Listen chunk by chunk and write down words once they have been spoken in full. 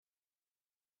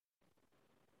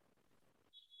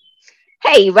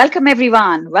Hey, welcome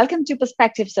everyone. Welcome to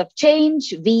Perspectives of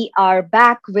Change. We are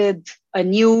back with a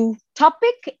new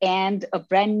topic and a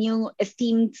brand new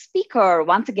esteemed speaker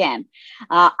once again.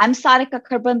 I'm Sarika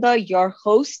Kharbanda, your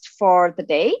host for the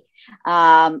day.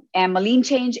 I'm a lean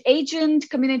change agent,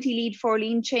 community lead for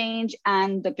lean change,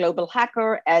 and the global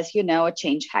hacker, as you know, a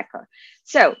change hacker.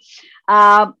 So,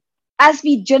 uh, as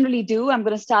we generally do, I'm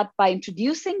going to start by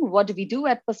introducing what do we do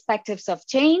at Perspectives of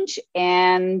Change.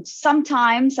 And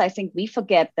sometimes I think we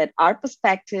forget that our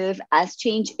perspective as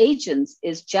change agents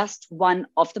is just one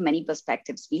of the many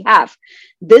perspectives we have.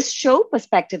 This show,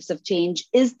 Perspectives of Change,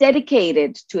 is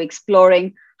dedicated to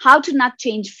exploring how to nudge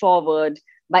change forward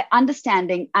by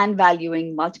understanding and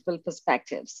valuing multiple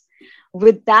perspectives.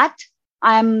 With that,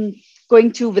 I'm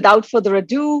going to, without further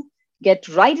ado, get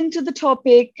right into the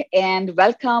topic and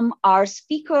welcome our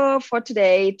speaker for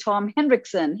today, Tom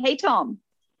Hendrickson. Hey, Tom.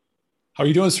 How are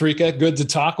you doing, Sarika? Good to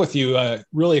talk with you.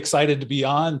 Really excited to be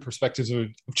on Perspectives of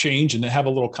Change and to have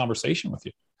a little conversation with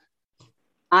you.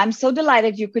 I'm so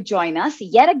delighted you could join us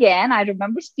yet again. I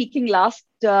remember speaking last,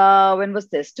 when was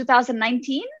this?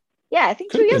 2019? Yeah, I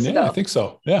think Could 2 years ago. I think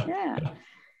so. Yeah.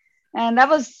 And that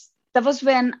was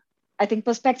when I think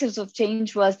Perspectives of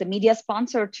Change was the media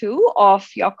sponsor too of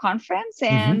your conference.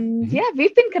 And yeah,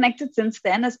 we've been connected since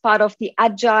then as part of the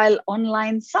Agile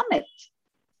Online Summit.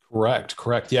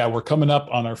 Correct. Yeah, we're coming up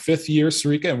on our 5th year,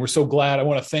 Sarika, and we're so glad. I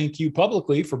want to thank you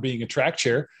publicly for being a track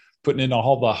chair, putting in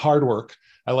all the hard work.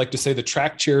 I like to say the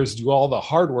track chairs do all the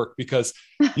hard work because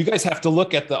you guys have to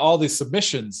look at all these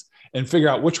submissions and figure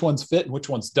out which ones fit and which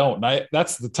ones don't. And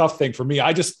that's the tough thing for me.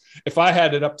 If I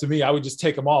had it up to me, I would just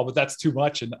take them all, but that's too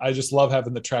much. And I just love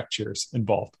having the track chairs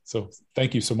involved. So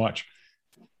thank you so much.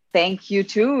 Thank you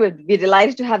too. We're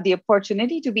delighted to have the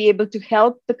opportunity to be able to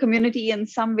help the community in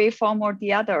some way, form, or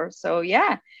the other. So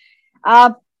yeah.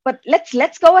 But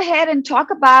let's go ahead and talk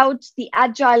about the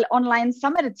Agile Online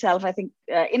Summit itself. I think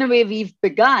in a way we've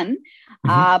begun.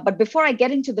 But before I get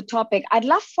into the topic, I'd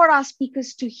love for our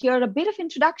speakers to hear a bit of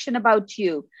introduction about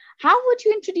you. How would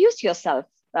you introduce yourself?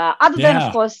 Other than,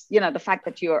 of course, the fact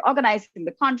that you're organizing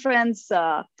the conference,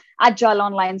 Agile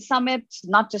Online Summit,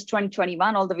 not just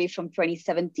 2021, all the way from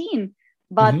 2017.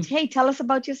 But hey, tell us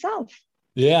about yourself.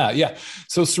 Yeah.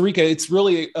 So Sarika, it's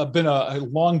really been a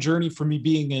long journey for me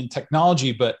being in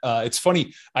technology, but it's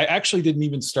funny. I actually didn't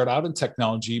even start out in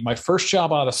technology. My first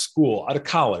job out of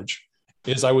college,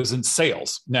 is I was in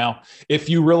sales. Now, if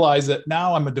you realize that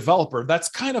now I'm a developer, that's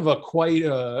kind of quite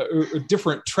a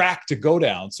different track to go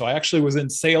down. So I actually was in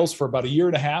sales for about a year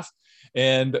and a half.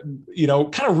 And,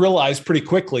 kind of realized pretty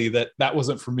quickly that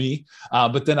wasn't for me.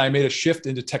 But then I made a shift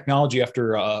into technology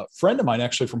after a friend of mine,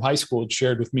 actually from high school, had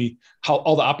shared with me how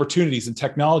all the opportunities in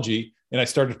technology, and I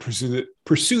started to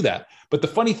pursue that. But the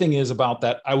funny thing is about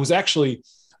that, I was actually,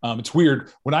 it's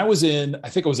weird. When I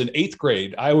think I was in 8th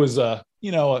grade, I was a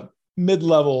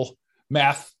mid-level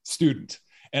math student.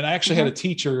 And I actually had a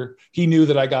teacher, he knew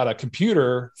that I got a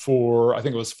computer I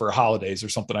think it was for holidays or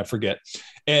something, I forget.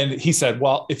 And he said,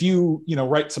 well, if you,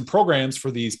 write some programs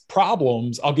for these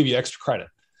problems, I'll give you extra credit.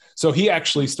 So he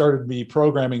actually started me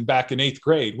programming back in 8th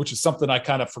grade, which is something I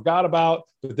kind of forgot about,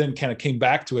 but then kind of came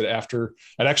back to it after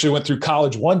I actually went through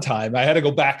college one time. I had to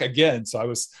go back again. So I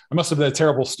must have been a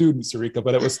terrible student, Sarika,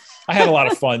 but I had a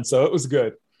lot of fun. So it was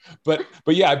good. But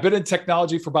yeah, I've been in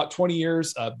technology for about 20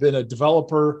 years. I've been a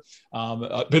developer,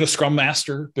 been a scrum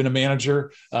master, been a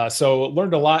manager. So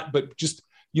learned a lot, but just,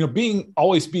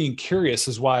 always being curious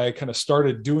is why I kind of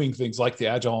started doing things like the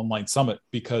Agile Online Summit,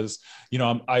 because,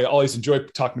 I always enjoy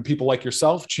talking to people like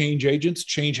yourself, change agents,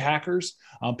 change hackers,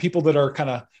 people that are kind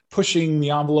of pushing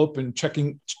the envelope and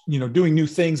checking, doing new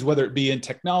things, whether it be in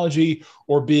technology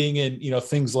or being in,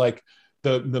 things like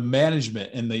the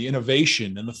management and the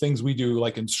innovation and the things we do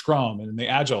like in Scrum and in the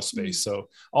Agile space. So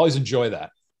always enjoy that.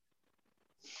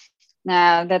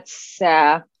 Now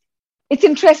it's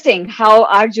interesting how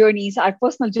our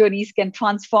personal journeys can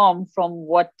transform from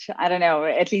what, I don't know,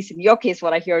 at least in your case,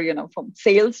 what I hear, from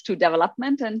sales to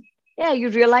development. And yeah, you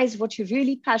realize what you're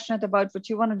really passionate about, what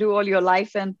you want to do all your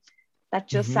life. And that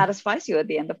just satisfies you at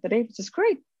the end of the day, which is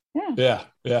great.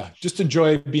 Yeah. Just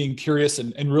enjoy being curious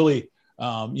and really,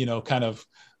 kind of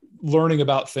learning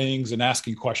about things and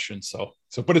asking questions. So,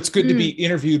 but it's good to be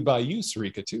interviewed by you,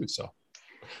 Sarika, too. So,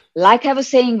 like I was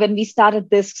saying, when we started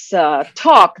this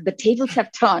talk, the tables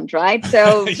have turned, right?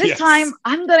 So this time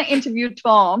I'm going to interview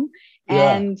Tom.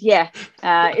 And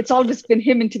it's always been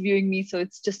him interviewing me. So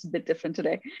it's just a bit different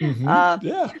today. But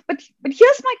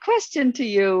here's my question to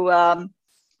you.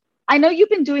 I know you've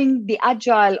been doing the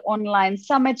Agile Online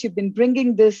Summit. You've been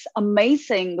bringing this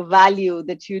amazing value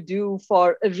that you do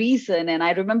for a reason. And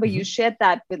I remember you shared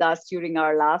that with us during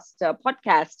our last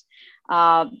podcast.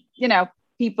 You know,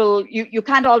 people, you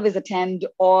can't always attend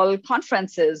all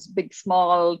conferences, big,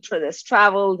 small, there's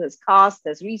travel, there's cost,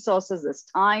 there's resources, there's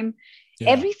time. Yeah.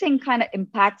 Everything kind of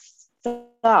impacts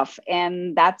stuff.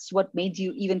 And that's what made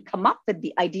you even come up with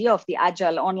the idea of the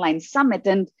Agile Online Summit.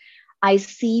 And I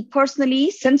see personally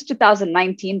since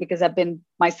 2019, because I've been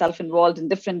myself involved in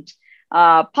different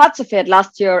parts of it,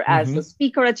 last year as a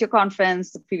speaker at your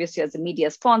conference, the previous year as a media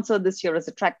sponsor, this year as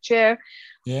a track chair.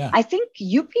 Yeah. I think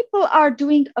you people are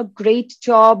doing a great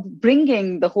job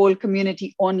bringing the whole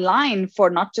community online for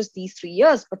not just these 3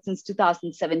 years, but since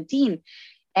 2017.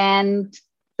 And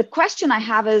the question I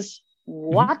have is,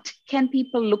 what can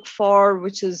people look for,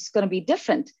 which is going to be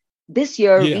different this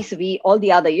year vis-a-vis all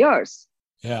the other years?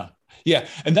 Yeah. Yeah.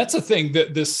 And that's the thing,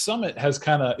 that this summit has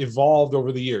kind of evolved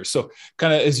over the years. So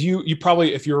kind of as you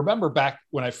probably, if you remember back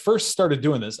when I first started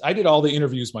doing this, I did all the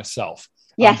interviews myself.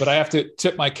 Yes. But I have to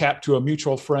tip my cap to a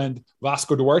mutual friend,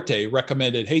 Vasco Duarte,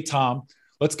 recommended, hey, Tom,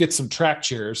 let's get some track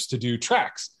chairs to do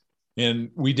tracks. And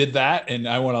we did that. And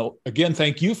I want to, again,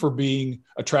 thank you for being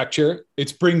a track chair.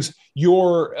 It brings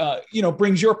your,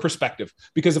 brings your perspective.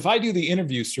 Because if I do the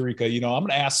interview, Sarika, I'm going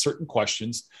to ask certain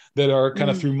questions that are kind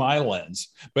of through my lens.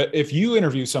 But if you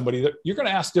interview somebody, that you're going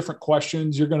to ask different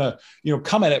questions, you're going to,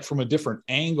 come at it from a different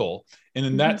angle. And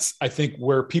then that's, I think,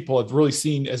 where people have really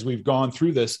seen, as we've gone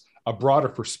through this, a broader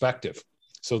perspective.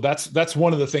 So that's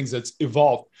one of the things that's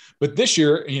evolved. But this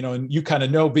year, and you kind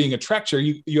of know, being a track chair,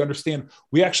 you understand,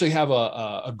 we actually have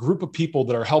a group of people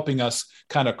that are helping us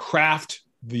kind of craft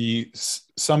the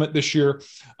summit this year,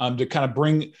 to kind of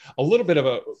bring a little bit of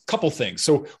a couple things.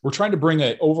 So we're trying to bring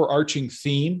an overarching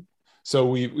theme. So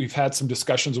we've had some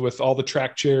discussions with all the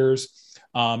track chairs,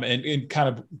 and kind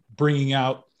of bringing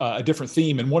out a different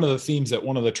theme. And one of the themes that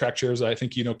one of the track chairs, I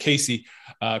think, Casey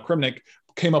Kremnick,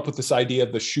 came up with this idea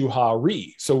of the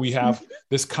Shuha-Ri. So we have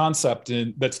this concept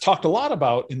that's talked a lot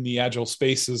about in the Agile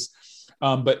spaces,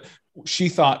 but she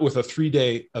thought with a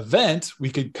 3-day event, we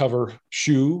could cover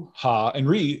Shu, Ha, and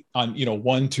Ri on,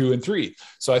 1, 2, and 3.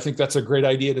 So I think that's a great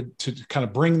idea to kind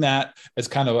of bring that as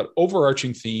kind of an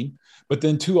overarching theme. But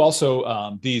then too,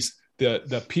 also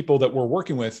the people that we're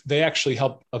working with, they actually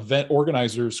help event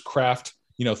organizers craft,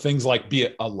 things like, be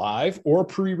it a live or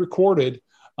pre-recorded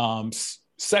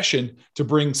session, to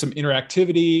bring some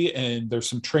interactivity, and there's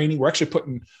some training. We're actually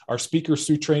putting our speakers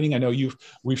through training. I know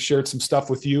we've shared some stuff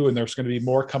with you, and there's going to be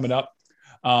more coming up.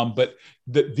 But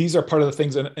these are part of the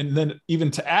things. And then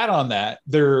even to add on that,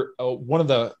 they're one of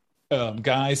the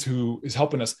guys who is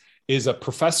helping us is a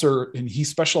professor, and he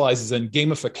specializes in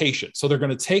gamification. So they're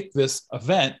going to take this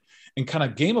event and kind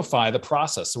of gamify the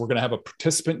process. So we're going to have a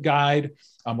participant guide.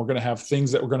 We're going to have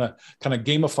things that we're going to kind of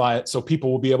gamify it, so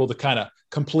people will be able to kind of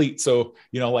complete. So,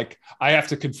 like, I have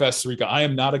to confess, Sarika, I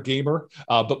am not a gamer,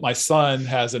 but my son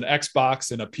has an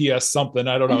Xbox and a PS something.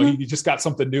 I don't know. He just got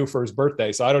something new for his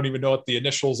birthday. So I don't even know what the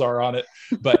initials are on it,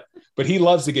 but he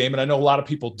loves the game. And I know a lot of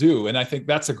people do. And I think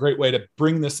that's a great way to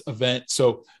bring this event.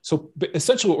 So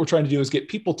essentially what we're trying to do is get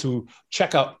people to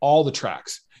check out all the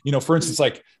tracks. For instance,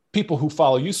 like, people who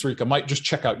follow you, Sarika, might just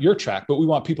check out your track, but we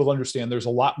want people to understand there's a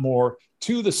lot more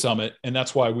to the summit. And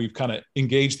that's why we've kind of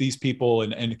engaged these people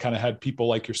and kind of had people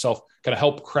like yourself kind of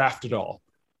help craft it all.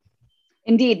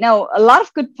 Indeed. No, a lot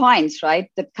of good points,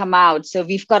 right, that come out. So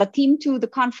we've got a theme to the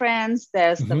conference.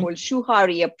 There's the whole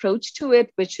Shuha-Ri approach to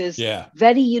it, which is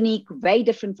very unique, very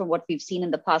different from what we've seen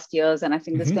in the past years. And I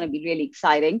think this is going to be really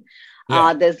exciting.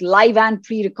 There's live and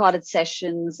pre-recorded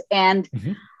sessions. And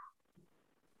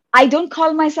I don't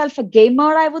call myself a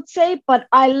gamer, I would say, but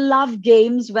I love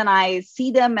games when I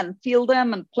see them and feel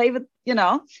them and play with,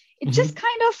 it just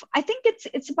kind of, I think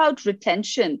it's about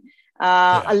retention.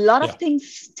 A lot of things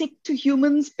stick to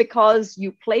humans because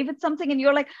you play with something and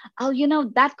you're like, oh,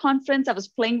 that conference, I was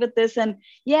playing with this, and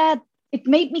it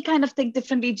made me kind of think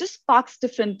differently, just sparks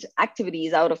different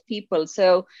activities out of people.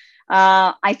 So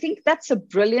I think that's a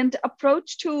brilliant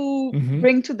approach to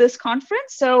bring to this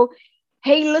conference. So,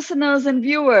 hey, listeners and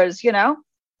viewers,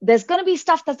 there's going to be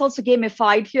stuff that's also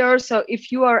gamified here. So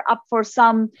if you are up for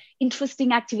some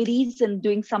interesting activities and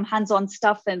doing some hands-on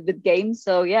stuff and with games.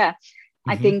 So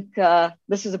I think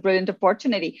this is a brilliant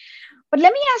opportunity. But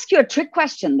let me ask you a trick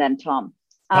question then, Tom.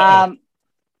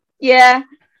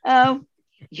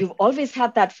 You've always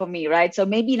had that for me, right? So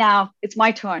maybe now it's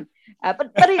my turn.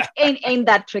 But it ain't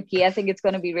that tricky. I think it's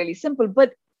going to be really simple.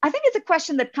 But I think it's a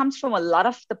question that comes from a lot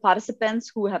of the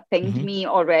participants who have pinged me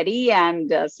already.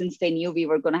 And since they knew we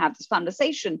were going to have this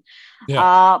conversation,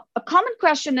 a common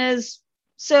question is,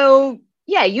 So,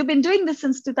 yeah, you've been doing this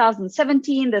since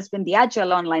 2017. There's been the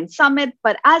Agile Online Summit.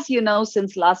 But as you know,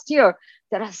 since last year,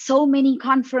 there are so many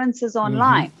conferences Mm-hmm,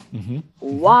 online. mm-hmm,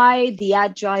 mm-hmm, Why the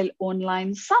Agile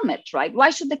Online Summit, right? Why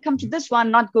should they come to this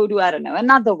one, not go to, I don't know,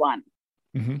 another one?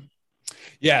 mm-hmm.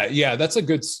 Yeah, that's a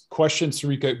good question,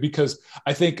 Sarika, because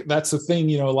I think that's the thing.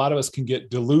 A lot of us can get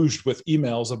deluged with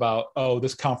emails about, oh,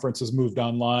 this conference has moved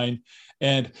online.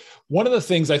 And one of the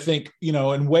things I think,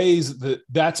 in ways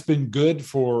that's been good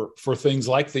for things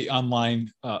like the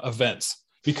online events,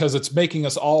 because it's making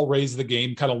us all raise the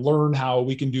game, kind of learn how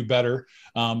we can do better.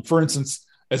 For instance,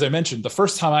 as I mentioned, the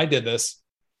first time I did this,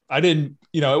 I didn't,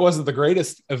 it wasn't the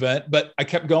greatest event, but I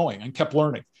kept going and kept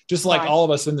learning, just like Right. all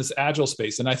of us in this Agile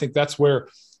space. And I think that's where,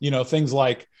 things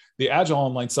like the Agile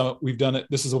Online Summit, we've done it.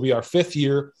 This will be our 5th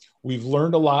year. We've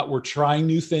learned a lot. We're trying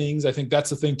new things. I think that's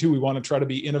the thing too. We want to try to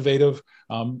be innovative,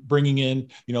 bringing in,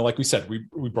 like we said,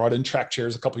 we brought in track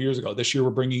chairs a couple of years ago. This year, we're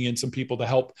bringing in some people to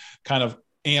help kind of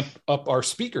amp up our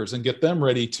speakers and get them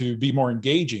ready to be more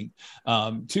engaging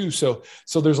too. So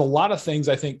there's a lot of things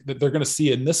I think that they're going to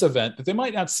see in this event that they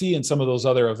might not see in some of those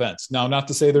other events. Now, not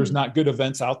to say there's not good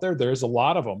events out there. There's a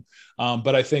lot of them.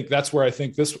 But I think that's where I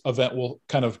think this event will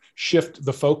kind of shift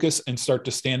the focus and start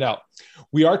to stand out.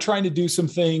 We are trying to do some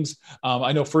things.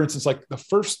 I know, for instance, like the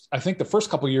first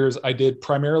couple of years, I did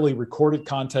primarily recorded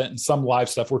content and some live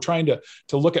stuff. We're trying to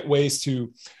look at ways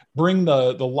to bring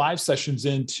the live sessions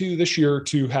into this year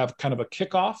to have kind of a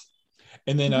kickoff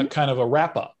and then a kind of a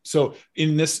wrap up. So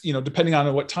in this, depending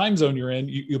on what time zone you're in,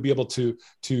 you'll be able to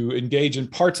engage in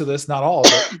parts of this, not all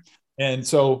of it. And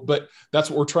so, but that's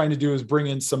what we're trying to do, is bring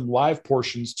in some live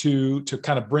portions to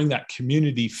kind of bring that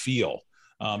community feel.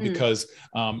 Because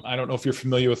I don't know if you're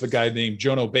familiar with a guy named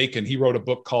Jono Bacon. He wrote a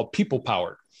book called People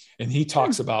Powered, and he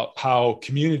talks about how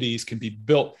communities can be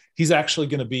built. He's actually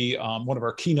going to be one of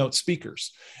our keynote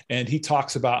speakers, and he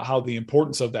talks about how the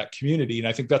importance of that community. And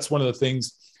I think that's one of the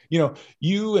things,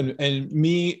 you and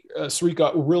me,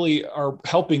 Sarika, really are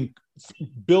helping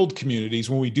build communities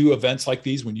when we do events like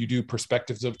these. When you do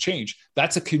Perspectives of Change,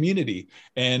 that's a community,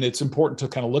 and it's important to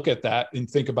kind of look at that and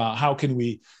think about how can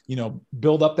we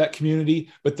build up that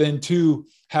community, but then to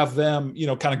have them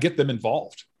kind of get them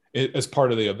involved as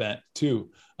part of the event too.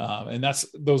 And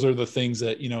those are the things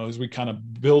that as we kind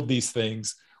of build these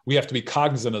things, we have to be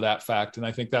cognizant of that fact. And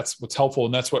I think that's what's helpful,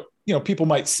 and that's what people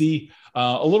might see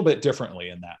a little bit differently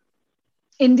in that.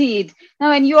 Indeed.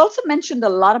 Now, and you also mentioned a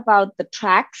lot about the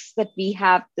tracks that we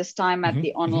have this time at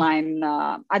the online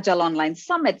Agile Online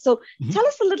Summit. So tell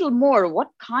us a little more. What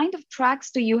kind of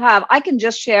tracks do you have? I can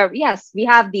just share. Yes, we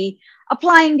have the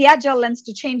Applying the Agile Lens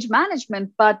to Change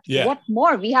Management, but what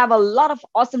more? We have a lot of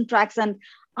awesome tracks, and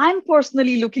I'm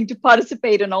personally looking to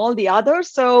participate in all the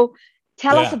others. So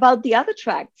tell us about the other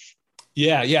tracks.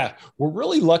 Yeah. We're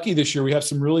really lucky this year. We have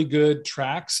some really good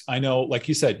tracks. I know, like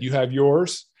you said, you have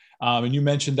yours. And you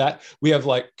mentioned that we have,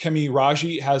 like, Kemi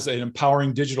Raji has an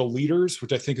Empowering Digital Leaders,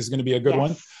 which I think is going to be a good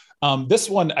one. This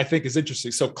one I think is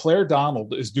interesting. So Claire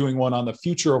Donald is doing one on the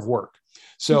future of work.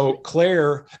 So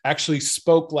Claire actually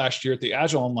spoke last year at the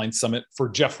Agile Online Summit for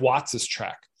Jeff Watts's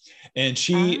track. And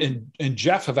she and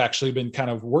Jeff have actually been kind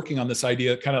of working on this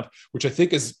idea, kind of, which I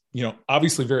think is,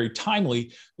 obviously very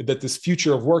timely, that this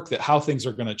future of work, that how things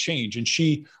are going to change. And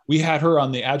we had her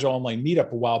on the Agile Online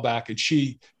meetup a while back, and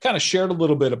she kind of shared a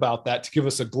little bit about that to give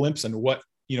us a glimpse into what,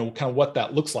 kind of what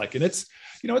that looks like. And it's,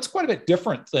 it's quite a bit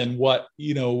different than what,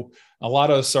 a lot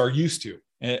of us are used to.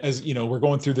 As we're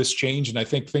going through this change, and I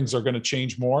think things are going to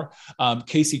change more.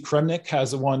 Casey Kremnick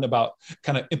has one about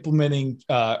kind of implementing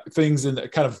things in the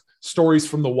kind of stories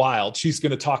from the wild. She's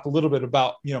going to talk a little bit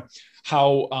about,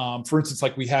 how, for instance,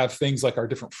 like we have things like our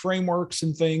different frameworks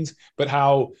and things, but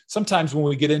how sometimes when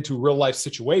we get into real life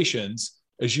situations,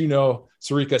 as you know,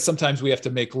 Sarika, sometimes we have to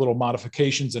make little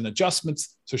modifications and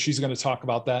adjustments. So she's going to talk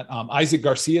about that. Isaac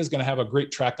Garcia is going to have a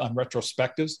great track on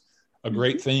retrospectives. A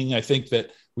great thing I think that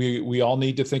we all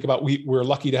need to think about. We're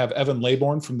lucky to have Evan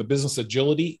Laybourne from the Business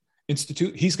Agility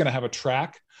Institute. He's going to have a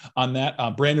track on that.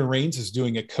 Brandon Rains is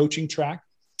doing a coaching track.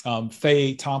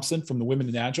 Faye Thompson from the Women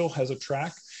in Agile has a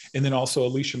track. And then also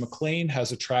Alicia McLean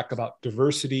has a track about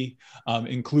diversity,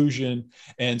 inclusion.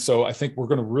 And so I think we're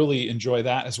going to really enjoy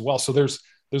that as well. So there's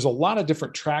a lot of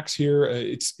different tracks here.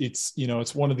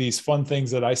 It's one of these fun things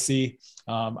that I see.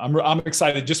 I'm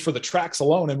excited just for the tracks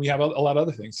alone, and we have a lot of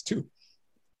other things too.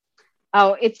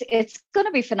 Oh, it's going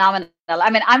to be phenomenal. I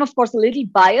mean, I'm of course a little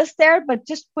biased there, but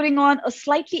just putting on a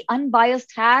slightly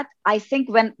unbiased hat, I think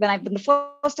when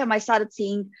the first time I started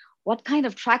seeing what kind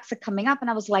of tracks are coming up, and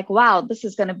I was like, wow, this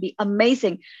is going to be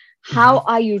amazing. How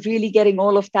are you really getting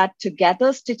all of that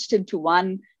together, stitched into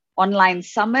one online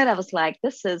summit. I was like,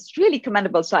 this is really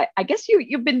commendable. So I guess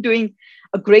you've been doing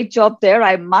a great job there.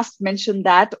 I must mention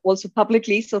that also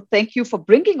publicly. So thank you for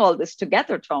bringing all this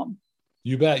together, Tom.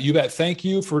 You bet. You bet. Thank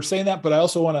you for saying that. But I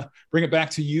also want to bring it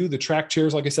back to you, the track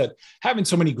chairs. Like I said, having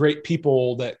so many great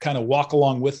people that kind of walk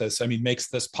along with us, I mean, makes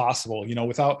this possible.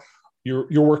 Without your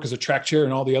work as a track chair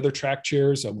and all the other track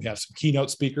chairs, and we have some keynote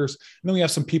speakers, and then we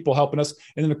have some people helping us.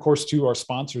 And then, of course, too, our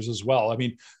sponsors as well. I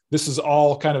mean, this is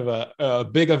all kind of a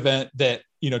big event that,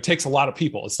 takes a lot of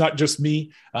people. It's not just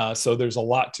me. So there's a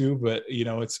lot too, but,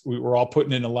 we're all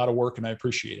putting in a lot of work, and I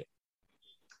appreciate it.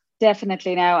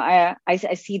 Definitely. Now, I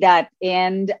see that.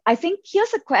 And I think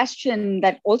here's a question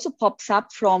that also pops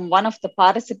up from one of the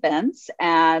participants.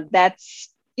 That's,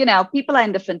 people are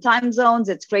in different time zones.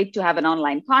 It's great to have an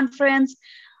online conference.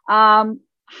 How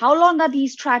long are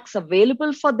these tracks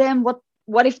available for them?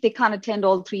 What if they can't attend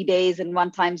all 3 days in one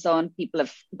time zone? People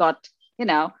have got,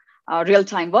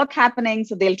 real-time work happening,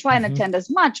 so they'll try and attend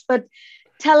as much. But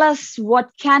tell us,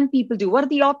 what can people do? What are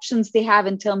the options they have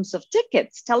in terms of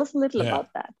tickets? Tell us a little about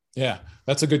that. Yeah,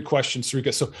 that's a good question,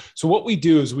 Sarika. So what we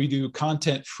do is we do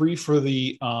content free for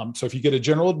the, so if you get a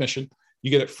general admission, you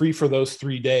get it free for those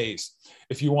 3 days.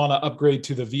 If you want to upgrade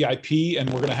to the VIP, and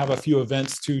we're going to have a few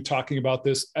events too, talking about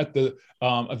this at the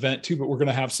event too, but we're going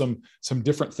to have some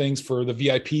different things for the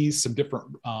VIPs, some different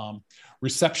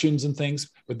receptions and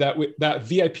things, but that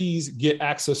VIPs get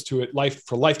access to it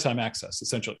for lifetime access,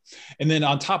 essentially. And then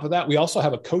on top of that, we also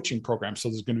have a coaching program. So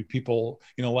there's going to be people,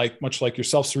 much like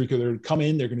yourself, Sarika, they're come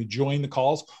in, they're going to join the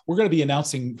calls. We're going to be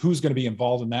announcing who's going to be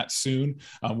involved in that soon.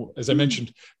 As I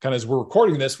mentioned, kind of as we're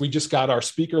recording this, we just got our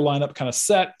speaker lineup kind of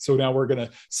set. So now we're going to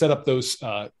set up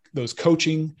those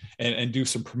coaching and do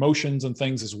some promotions and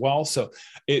things as well. So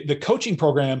the coaching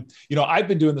program, I've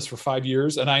been doing this for 5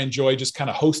 years, and I enjoy just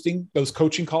kind of hosting those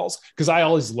coaching calls because I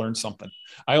always learn something.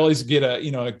 I always get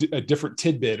a different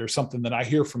tidbit or something that I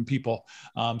hear from people.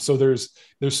 So there's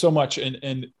so much,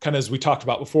 and kind of as we talked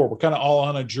about before, we're kind of all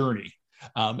on a journey.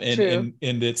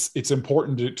 And it's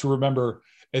important to remember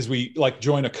as we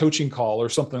join a coaching call or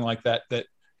something like that,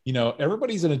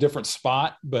 everybody's in a different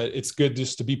spot, but it's good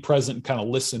just to be present and kind of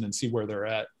listen and see where they're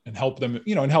at and help them,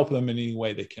 and help them in any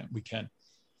way we can.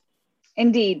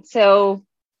 Indeed. So,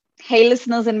 hey,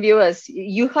 listeners and viewers,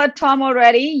 you heard Tom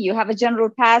already. You have a general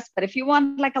pass, but if you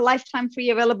want a lifetime free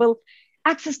available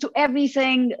access to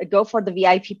everything, go for the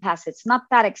VIP pass. It's not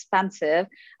that expensive.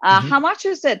 How much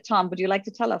is it, Tom? Would you like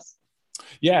to tell us?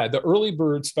 Yeah, the early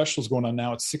bird special is going on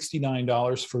now. It's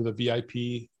 $69 for the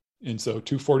VIP. And so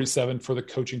 $247 for the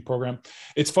coaching program.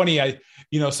 It's funny.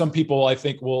 Some people I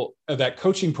think that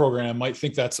coaching program might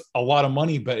think that's a lot of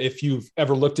money, but if you've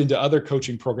ever looked into other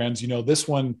coaching programs, this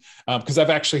one, because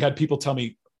I've actually had people tell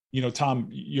me, Tom,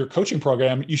 your coaching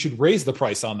program, you should raise the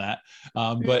price on that.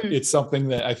 But it's something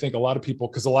that I think a lot of people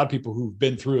who've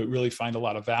been through it really find a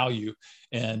lot of value.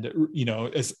 And,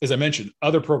 as I mentioned,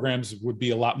 other programs would be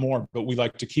a lot more, but we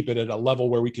like to keep it at a level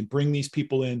where we can bring these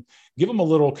people in, give them a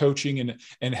little coaching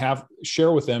and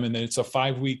share with them. And then it's a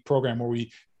 5-week program where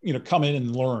we, come in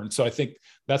and learn. So I think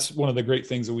that's one of the great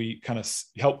things that we kind of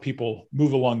help people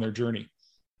move along their journey.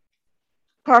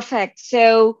 Perfect.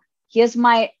 So here's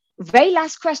my very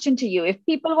last question to you. If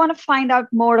people want to find out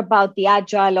more about the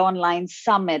Agile Online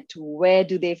Summit, where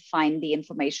do they find the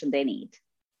information they need?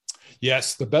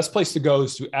 Yes, the best place to go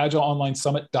is to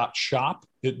agileonlinesummit.shop.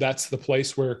 That's the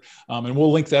place where, and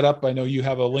we'll link that up. I know you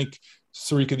have a link,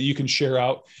 Sarika, that you can share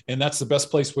out. And that's the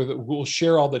best place where we'll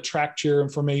share all the track chair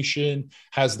information,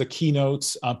 has the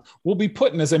keynotes. We'll be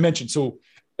putting, as I mentioned, so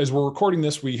as we're recording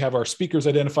this, we have our speakers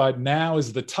identified. Now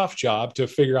is the tough job to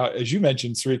figure out, as you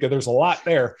mentioned, Sarika, there's a lot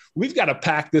there. We've got to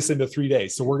pack this into 3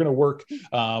 days. So we're going to work,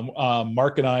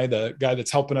 Mark and I, the guy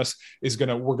that's helping us, we're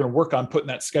going to work on putting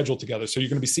that schedule together. So you're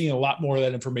going to be seeing a lot more of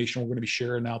that information. We're going to be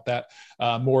sharing out that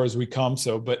more as we come.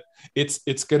 So, but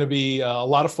it's going to be a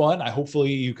lot of fun.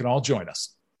 Hopefully you can all join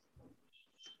us.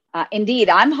 Indeed,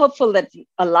 I'm hopeful that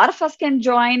a lot of us can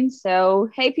join. So,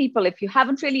 hey, people, if you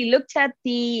haven't really looked at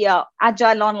the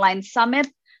Agile Online Summit,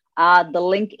 the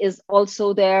link is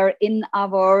also there in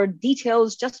our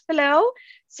details just below.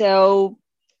 So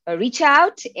reach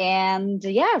out and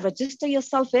register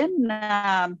yourself in.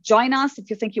 Join us. If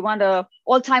you think you want a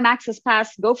all-time access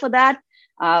pass, go for that.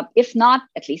 If not,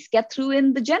 at least get through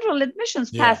in the general admissions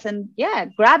pass and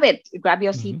grab it. Grab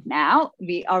your seat now.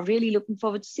 We are really looking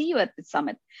forward to see you at the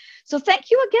summit. So thank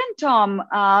you again,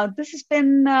 Tom. This has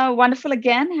been wonderful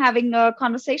again, having a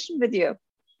conversation with you.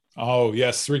 Oh,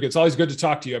 yes, Sarika. It's always good to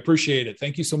talk to you. I appreciate it.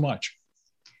 Thank you so much.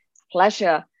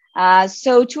 Pleasure.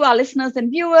 So to our listeners and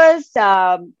viewers,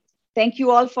 Thank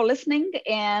you all for listening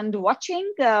and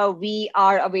watching. We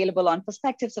are available on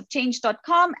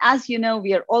perspectivesofchange.com. As you know,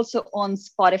 we are also on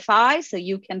Spotify, so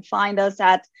you can find us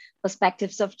at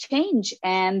Perspectives of Change.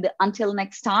 And until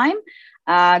next time,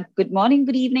 good morning,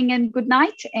 good evening, and good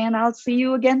night. And I'll see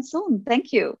you again soon.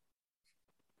 Thank you.